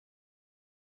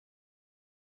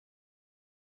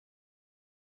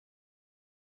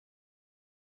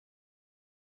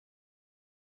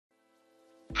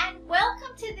And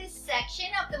welcome to this section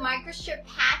of the Microstrip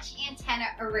patch antenna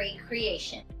array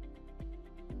creation.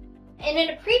 And in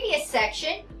a previous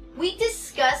section, we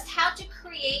discussed how to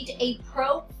create a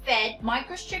probe-fed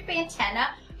microstrip antenna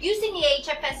using the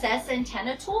HFSS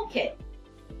antenna toolkit.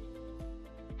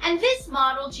 And this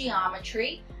model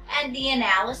geometry and the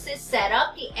analysis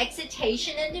setup, the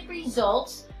excitation and the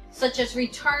results, such as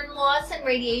return loss and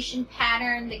radiation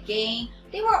pattern, the gain,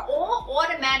 they were all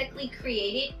automatically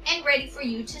created and ready for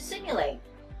you to simulate.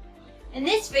 In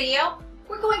this video,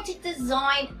 we're going to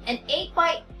design an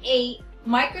 8x8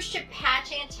 microstrip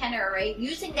patch antenna array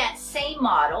using that same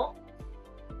model.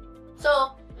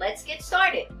 So let's get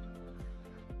started.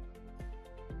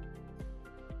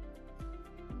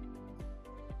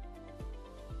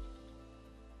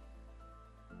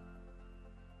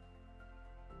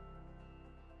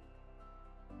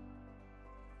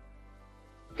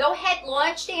 Go ahead,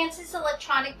 launch the Ansys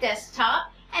electronic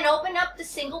desktop and open up the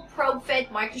single probe-fed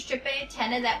microstrip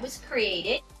antenna that was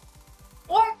created.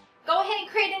 Or go ahead and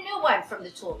create a new one from the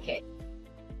toolkit.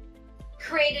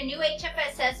 Create a new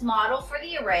HFSS model for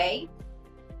the array.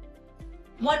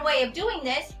 One way of doing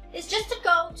this is just to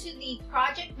go to the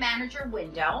Project Manager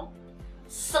window,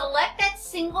 select that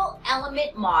single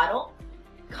element model,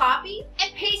 copy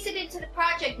and paste it into the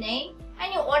project name,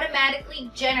 and you'll automatically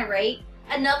generate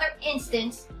another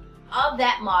instance of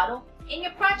that model in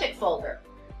your project folder.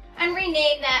 And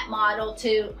rename that model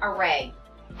to Array.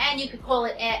 And you could call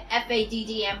it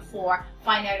FADDM4,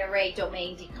 Finite Array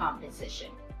Domain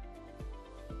Decomposition.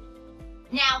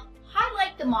 Now,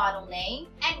 highlight the model name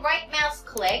and right mouse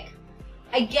click.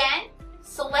 Again,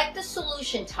 select the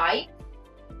solution type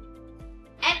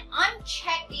and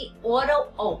uncheck the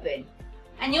Auto Open.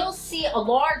 And you'll see a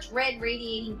large red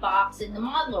radiating box in the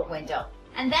modeler window.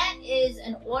 And that is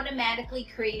an automatically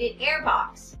created air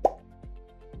box.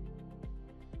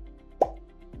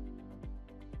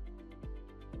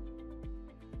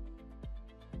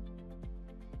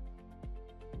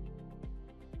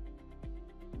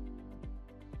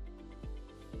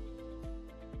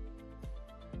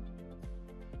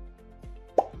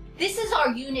 This is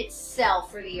our unit cell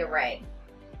for the array.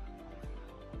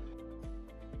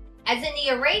 As in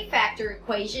the array factor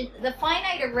equation, the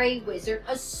finite array wizard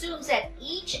assumes that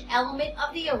each element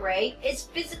of the array is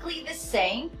physically the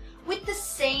same with the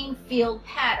same field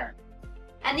pattern.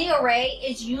 And the array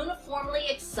is uniformly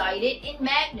excited in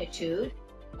magnitude,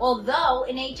 although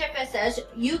in HFSS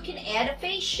you can add a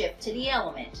phase shift to the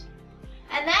element.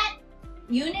 And that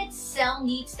unit cell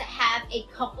needs to have a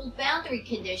coupled boundary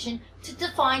condition to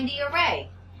define the array.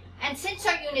 And since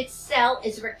our unit cell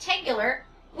is rectangular,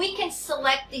 we can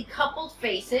select the coupled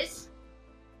faces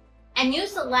and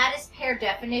use the lattice pair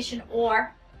definition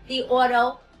or the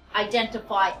auto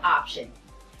identify option.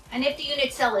 And if the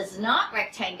unit cell is not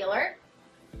rectangular,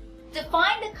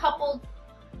 define the coupled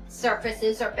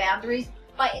surfaces or boundaries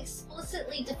by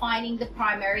explicitly defining the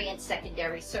primary and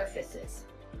secondary surfaces.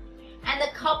 And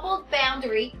the coupled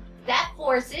boundary that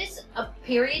forces a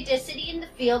periodicity in the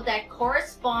field that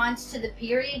corresponds to the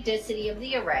periodicity of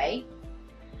the array.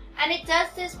 And it does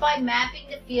this by mapping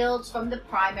the fields from the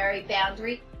primary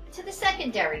boundary to the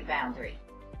secondary boundary.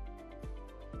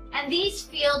 And these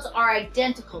fields are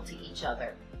identical to each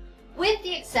other, with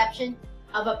the exception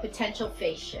of a potential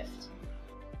phase shift.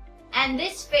 And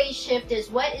this phase shift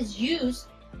is what is used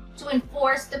to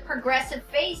enforce the progressive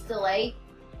phase delay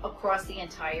across the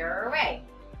entire array.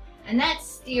 And that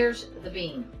steers the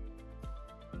beam.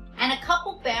 And a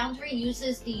coupled boundary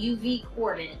uses the UV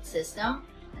coordinate system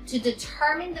to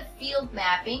determine the field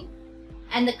mapping,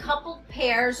 and the coupled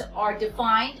pairs are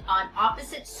defined on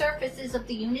opposite surfaces of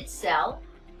the unit cell,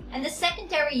 and the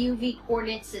secondary UV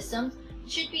coordinate system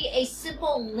should be a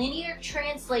simple linear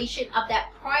translation of that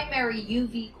primary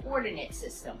UV coordinate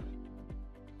system.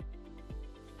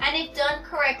 And if done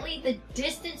correctly, the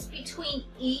distance between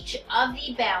each of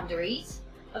the boundaries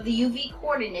of the UV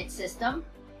coordinate system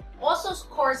also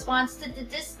corresponds to the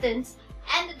distance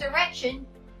and the direction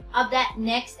of that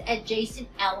next adjacent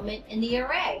element in the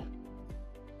array.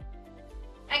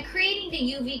 And creating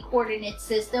the UV coordinate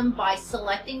system by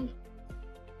selecting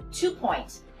 2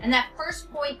 points. And that first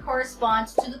point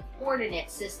corresponds to the coordinate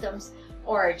system's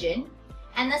origin.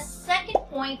 And the second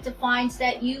point defines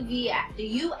that the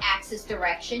U-axis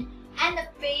direction and the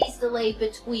phase delay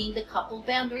between the coupled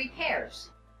boundary pairs.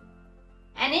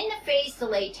 And in the phase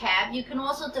delay tab, you can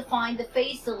also define the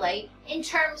phase delay in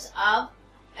terms of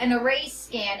an array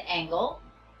scan angle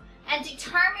and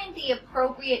determine the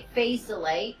appropriate phase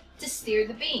delay to steer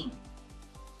the beam.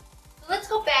 So let's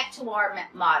go back to our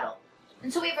model.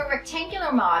 And so we have a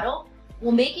rectangular model.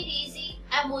 We'll make it easy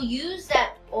and we'll use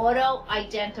that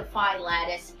auto-identify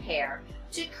lattice pair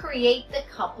to create the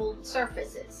coupled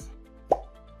surfaces.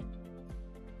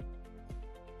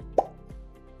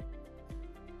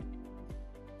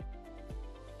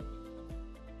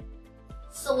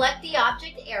 Select the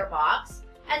object airbox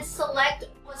and select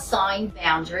Assign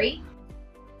Boundary,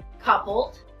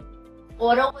 Coupled,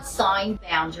 Auto Assign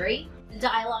Boundary. The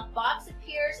dialog box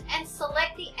appears and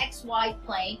select the XY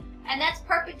plane, and that's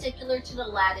perpendicular to the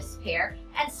lattice pair,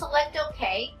 and select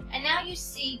OK. And now you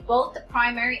see both the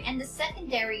primary and the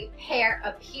secondary pair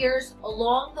appears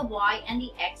along the Y and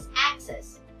the X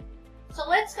axis. So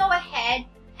let's go ahead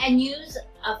and use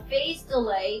a phase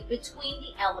delay between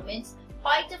the elements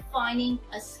by defining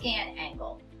a scan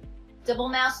angle. Double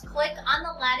mouse click on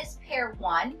the lattice pair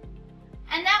 1,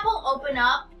 and that will open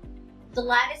up the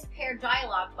lattice pair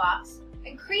dialog box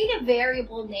and create a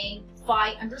variable named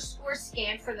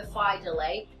phi_scan for the phi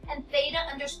delay and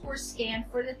theta_scan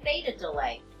for the theta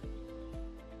delay.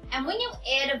 And when you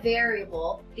add a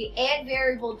variable, the add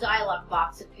variable dialog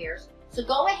box appears. So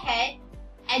go ahead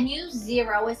and use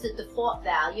 0 as the default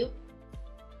value.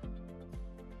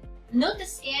 Note the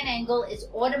scan angle is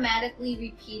automatically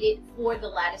repeated for the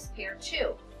lattice pair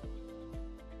 2.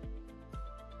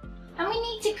 And we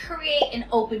need to create an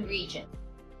open region.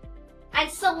 And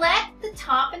select the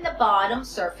top and the bottom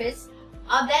surface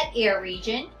of that air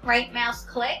region, right mouse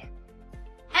click,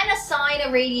 and assign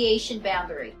a radiation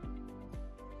boundary.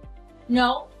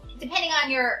 Note, depending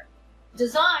on your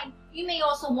design, you may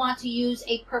also want to use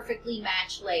a perfectly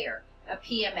matched layer, a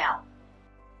PML.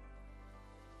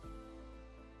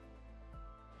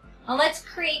 Now let's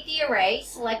create the array.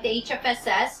 Select the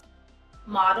HFSS,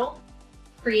 Model,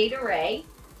 Create Array.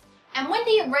 And when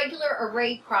the Irregular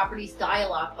Array Properties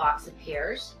dialog box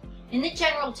appears, in the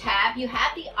General tab, you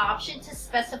have the option to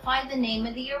specify the name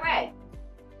of the array.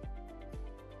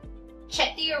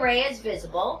 Check the array as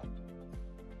visible,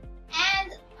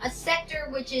 and a sector,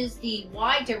 which is the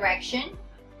Y direction,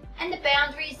 and the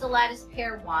boundary is the lattice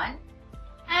pair 1,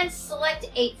 and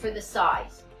select 8 for the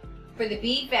size. For the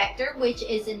B vector, which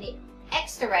is in the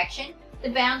X direction,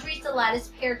 the boundary is the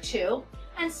lattice pair 2,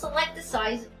 and select the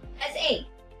size as 8.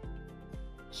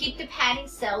 Keep the padding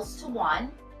cells to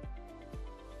 1.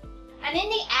 And in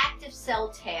the Active Cell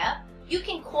tab, you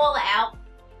can call out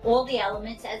all the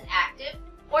elements as active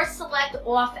or select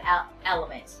off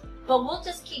elements. But we'll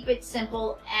just keep it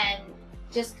simple and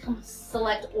just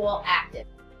select all active.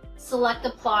 Select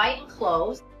Apply and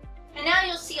Close. And now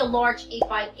you'll see a large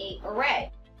 8x8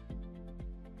 array.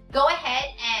 Go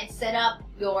ahead and set up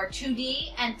your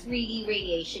 2D and 3D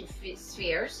radiation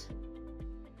spheres.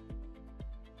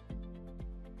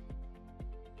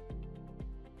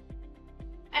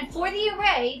 And for the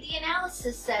array, the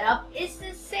analysis setup is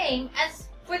the same as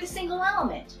for the single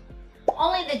element.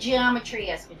 Only the geometry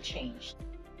has been changed.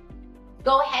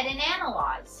 Go ahead and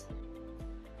analyze.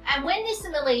 And when the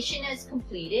simulation is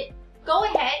completed, go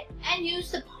ahead and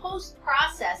use the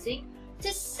post-processing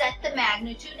to set the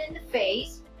magnitude and the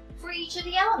phase for each of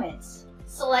the elements.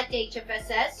 Select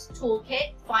HFSS,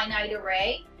 Toolkit, Finite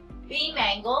Array, Beam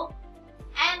Angle,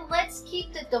 and let's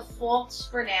keep the defaults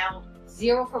for now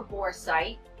 0 for bore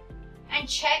sight, and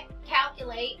check,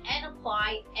 calculate, and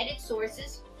apply edit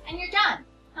sources, and you're done.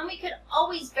 And we could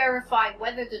always verify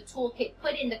whether the toolkit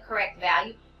put in the correct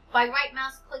value by right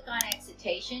mouse click on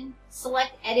excitation,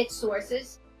 select edit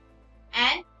sources,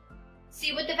 and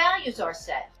see what the values are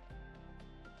set.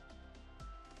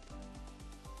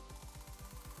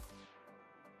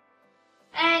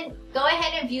 And go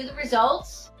ahead and view the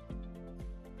results.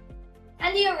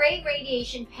 And the array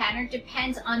radiation pattern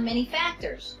depends on many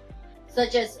factors,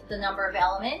 such as the number of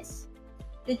elements,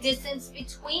 the distance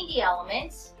between the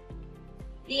elements,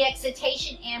 the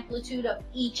excitation amplitude of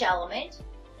each element,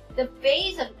 the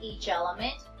phase of each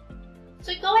element.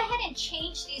 So go ahead and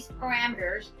change these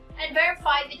parameters and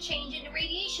verify the change in the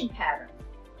radiation pattern.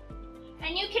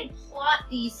 And you can plot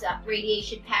these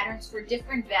radiation patterns for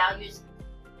different values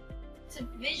to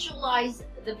visualize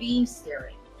the beam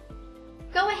steering.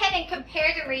 Go ahead and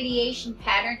compare the radiation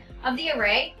pattern of the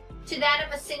array to that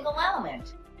of a single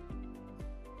element.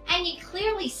 And you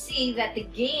clearly see that the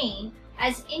gain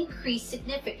has increased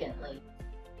significantly.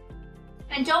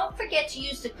 And don't forget to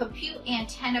use the Compute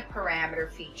Antenna Parameter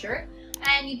feature,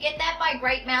 and you get that by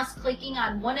right mouse clicking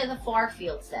on one of the far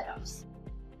field setups.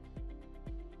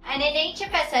 And in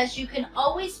HFSS, you can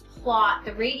always plot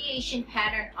the radiation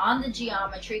pattern on the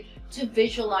geometry to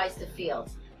visualize the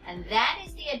fields. And that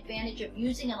is the advantage of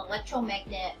using an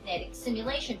electromagnetic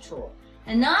simulation tool.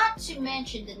 And not to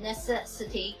mention the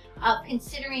necessity of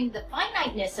considering the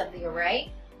finiteness of the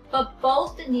array, but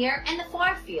both the near and the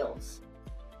far fields.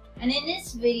 And in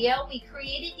this video, we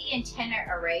created the antenna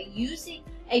array using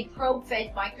a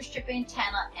probe-fed microstrip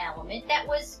antenna element that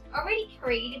was already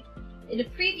created in a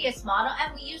previous model,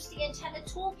 and we used the antenna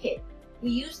toolkit.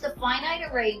 We used the Finite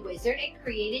Array Wizard and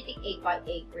created the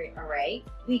 8x8 grid array.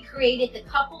 We created the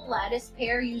couple lattice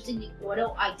pair using the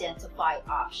Auto Identify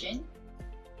option.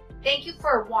 Thank you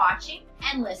for watching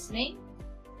and listening.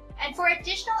 And for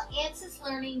additional Ansys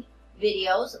Learning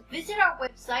videos, visit our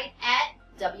website at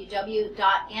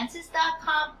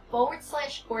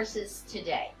www.ansys.com/courses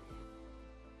today.